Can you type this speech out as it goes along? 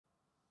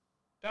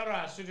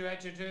Donruss,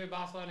 22822,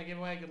 Barcelona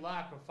giveaway. Good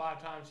luck. With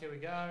 5 times, here we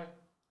go.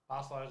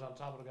 Barcelona's on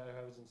top. It'll go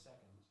whoever's in second.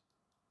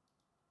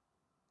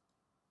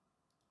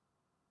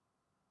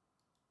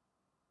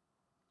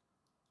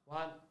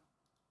 One,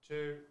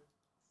 two,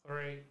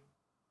 three.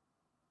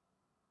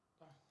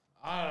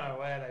 I don't know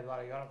where they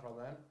bloody got it from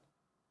then.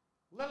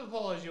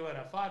 Liverpool is your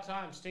winner. 5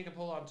 times. Stinker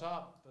pull on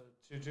top.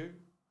 2-2.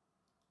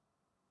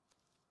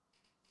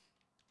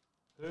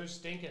 Who's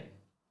stinking?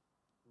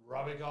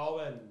 Robbie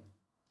Colvin.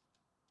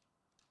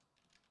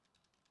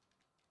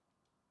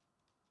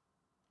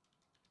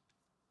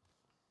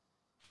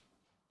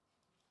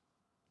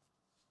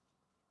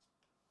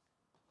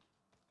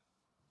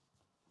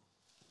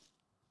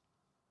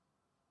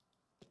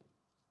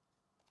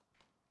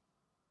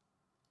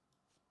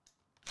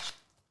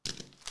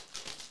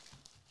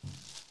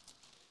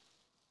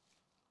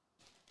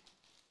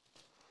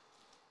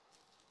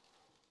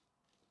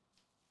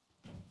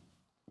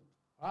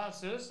 All right,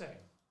 let's do this thing.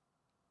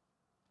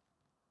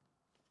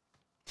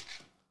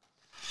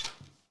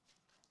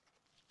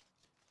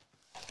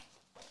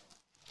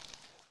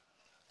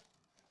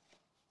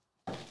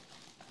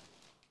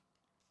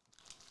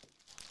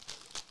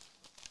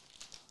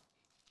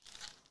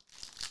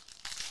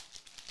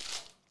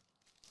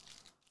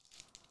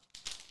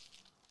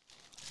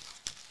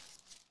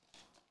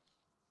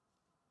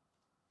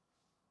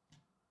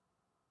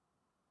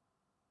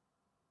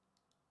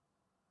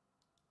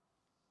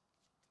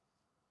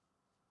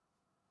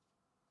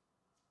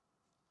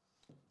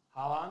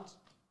 Haaland,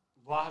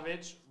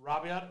 Vlahovic,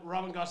 Rabiot,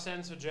 Robin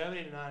Gosens for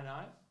Germany to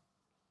 99.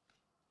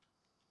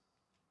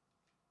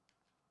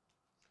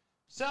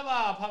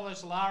 Silva, Pablo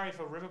Solari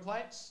for River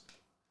Plates.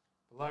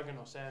 Logan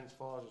Gosens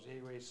for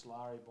Hiwi,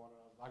 Solari,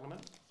 Bonner,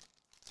 Wagnerman.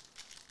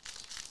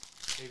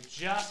 We've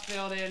just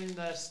filled in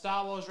the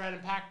Star Wars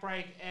random pack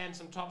break and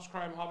some Topps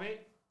Chrome Hobby.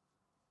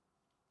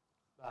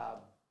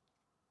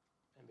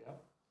 NBL.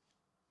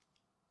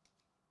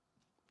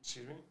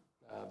 Excuse me.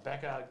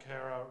 Becker,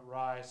 Kura,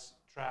 Rice,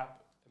 Trapp,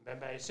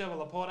 Mbembe, Silva,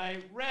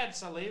 Laporte, Red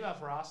Saliva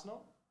for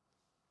Arsenal.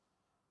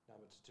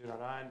 Number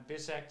 299.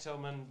 Bissek,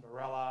 Tillman,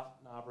 Barella,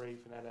 Nabry,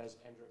 Fernandez,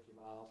 Andrew,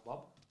 Kimal,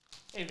 Bob.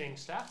 Evening,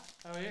 staff.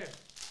 How are you?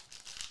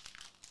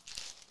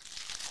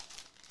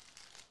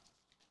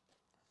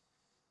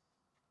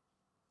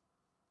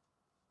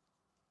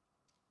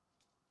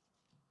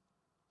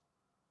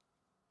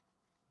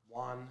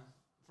 One.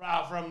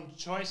 From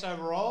choice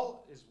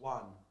overall is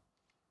 1.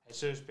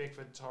 Jesus,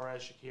 Pickford,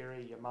 Torres,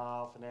 Shaqiri,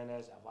 Yamal,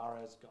 Fernandez,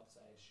 Alvarez, Gotze,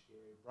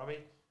 Shaqiri, Robbie.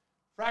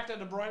 Fractor,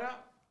 De Bruyne.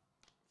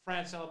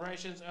 France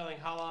celebrations, Erling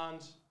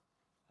Haaland.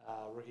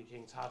 Rookie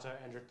King, Tato,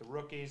 Endrick, the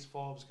rookies,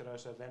 Forbes,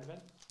 Cardoso, Benjamin.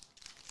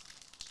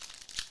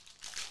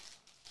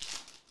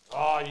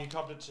 Oh, you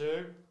copped it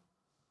too?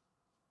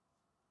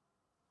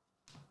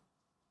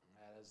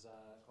 There's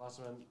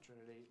Glassman,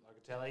 Trinity,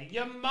 Locatelli.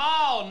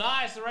 Yamal,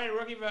 nice. The rated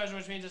rookie version,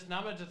 which means it's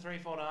numbered to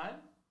 349.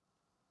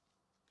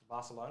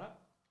 Barcelona.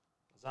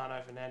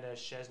 Lozano, Fernandez,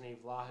 Szczesny,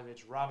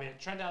 Vlahovic, Rabiot,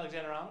 Trent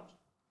Alexander-Arnold,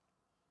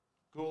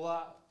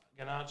 Gula,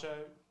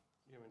 Garnacho,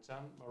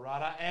 Human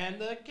Morata, and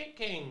the Kit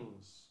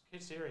Kings.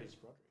 Kit Series,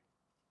 Rodri.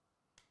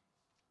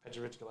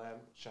 Petrovic, Galam,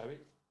 Shobi.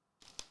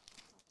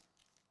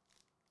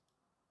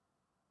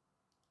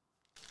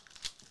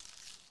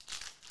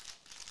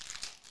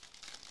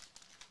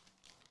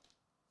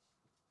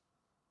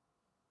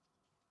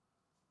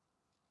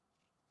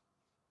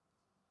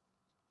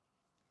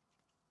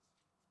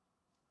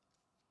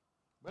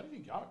 Where did he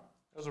go? There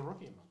was a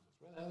rookie among us.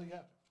 Where the hell did he go?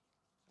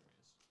 There he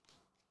is.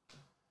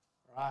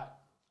 All right.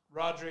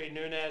 Rodri,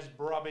 Nunez,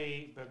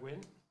 Brobby,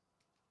 Bergwijn.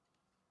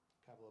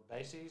 Couple of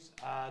bases.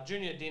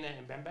 Junior, Dina,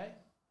 Mbembe.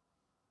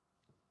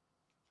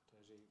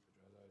 Toji,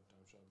 Pedroso,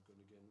 Domshov,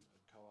 Gundogan,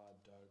 Okoa,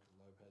 Doak,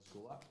 Lopez,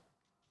 Gula.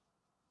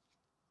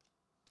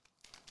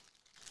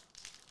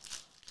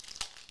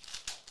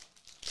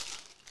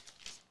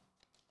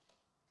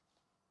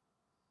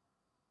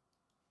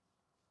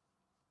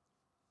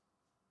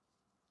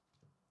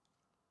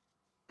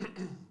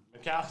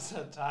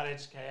 McAllister,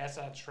 Tadic,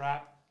 Kayesa,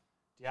 Trapp,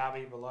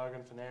 Diaby,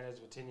 Balogan, Fernandez,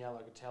 Vitinha,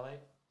 Locatelli.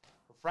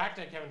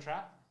 Refractor, Kevin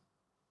Trapp.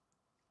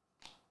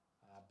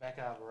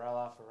 Becker,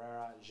 Varela,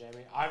 Ferreira,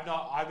 Jamie.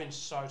 I've been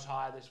so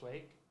tired this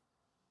week.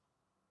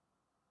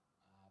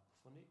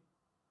 Profundi.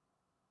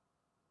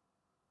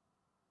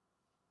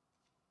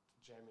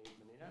 Jamie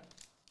Menino.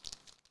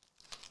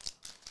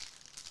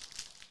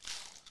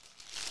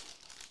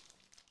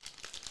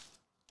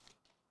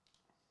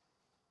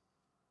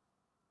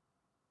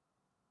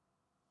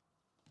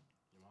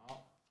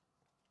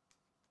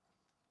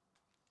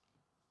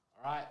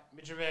 All right,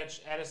 Mitrovic,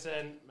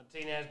 Edison,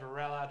 Martinez,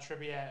 Barella,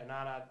 Trippier,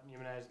 Onana,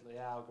 Jimenez,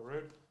 Leao,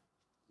 Garud,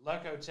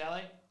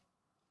 Locatelli,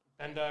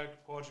 Bendo,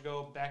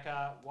 Portugal,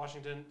 Becker,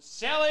 Washington.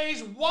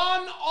 Selly's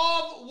 1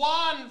 of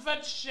 1 for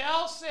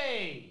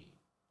Chelsea.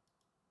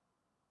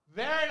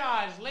 Very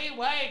nice. Lee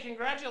Way,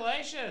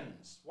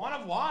 congratulations. 1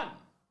 of 1.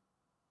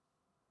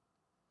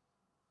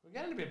 We're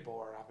getting a bit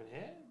bored up in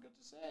here. Good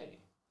to see.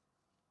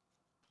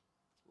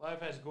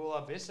 Lopez,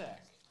 Gula, Bissek.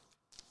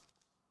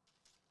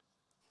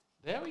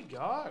 There we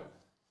go.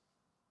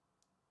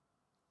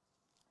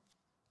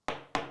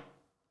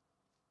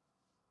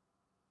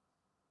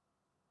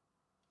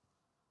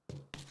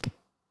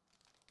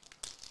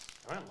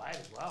 went late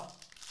as well.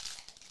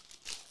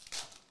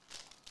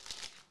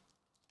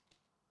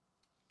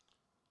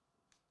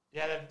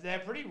 Yeah, they're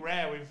pretty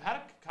rare. We've had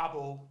a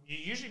couple. You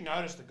usually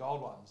notice the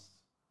gold ones.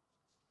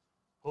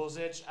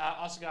 Pulisic,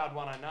 Oscar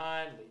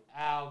 109,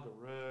 Leal,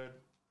 Giroud,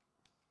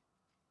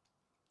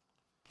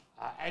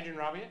 Adrian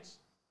Rabiot,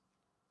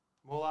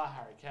 Muller,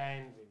 Harry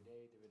Kane,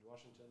 David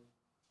Washington,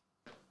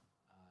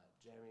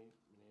 Jamie,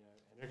 Menino,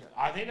 Enrico.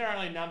 I think they're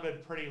only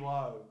numbered pretty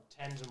low,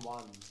 10s and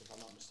 1s, if I'm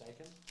not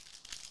mistaken.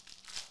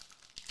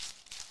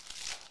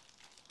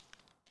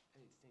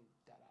 Anything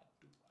that I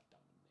do, I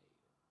dominate.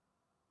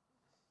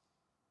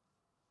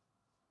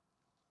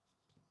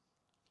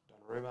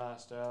 Donnarumma,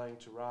 Sterling,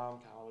 Thuram,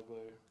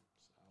 Kalaglu,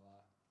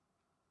 Salah.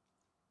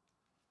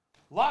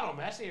 Lionel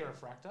Messi, a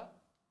refractor.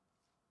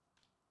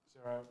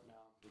 0, now,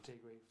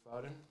 Antigui,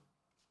 Foden.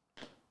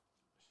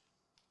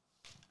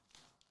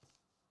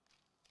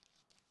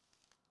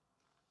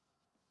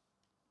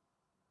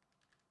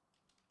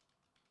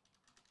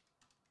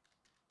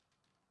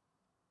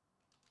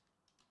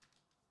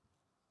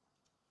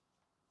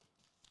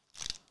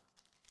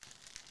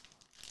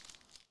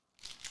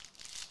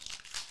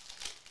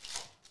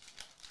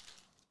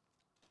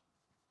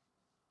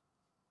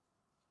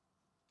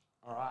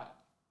 All right.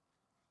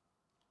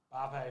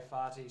 Barpe,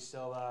 Fati,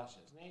 Silva,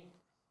 Chesney.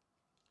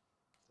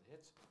 The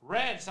hits.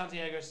 Red,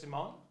 Santiago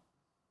Simon.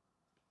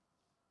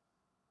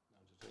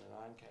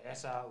 29.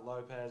 Chiesa,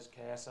 Lopez,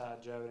 Chiesa,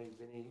 Germany,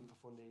 Vinny,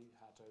 Profundi,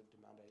 Hato,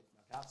 Demande,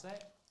 Nakatse.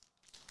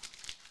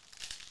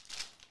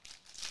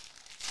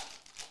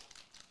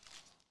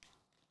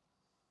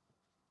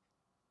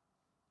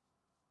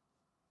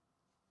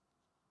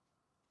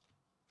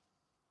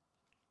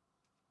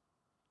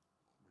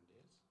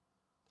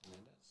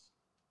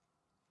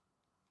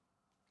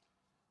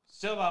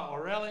 Silva,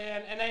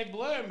 Aurelian, and a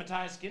blue,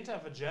 Matthias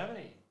Ginter for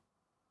Germany.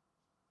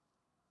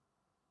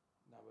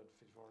 Numbered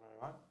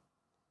 54.91.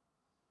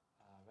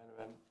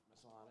 Venovan,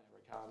 Maslan,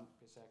 Emre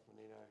Pisek,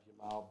 Menino,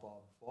 Yamal,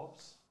 Bob,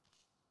 Forbes.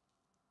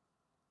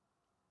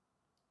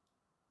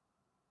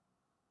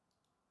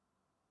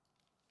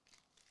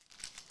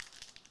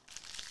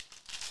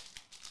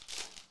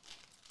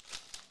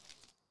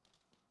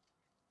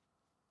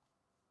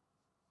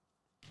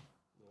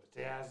 Luis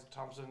Diaz,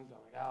 Thompson,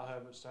 Donegal,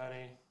 Herbert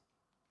Stoney.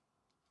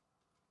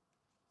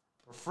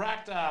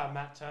 Refractor,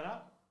 Matt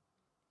Turner.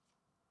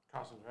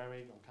 Carson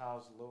Remy,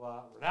 Goncalves,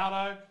 Lua,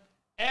 Ronaldo.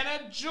 And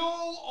a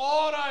dual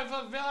auto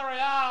for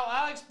Villarreal,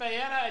 Alex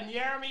Baena and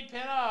Jeremy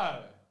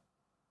Pino.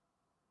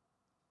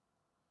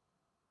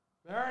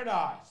 Very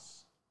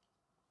nice.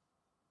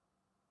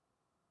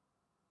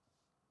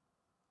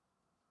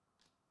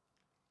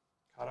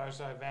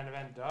 Cardoso, Van de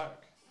Ven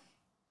Doak.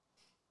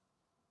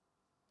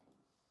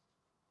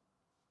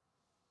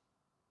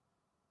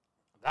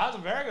 That was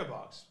a very good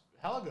box.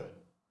 Hella good.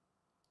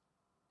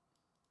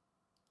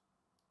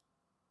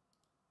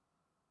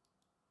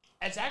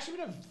 It's actually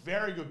been a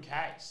very good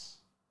case.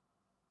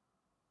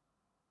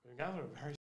 We've gone through a very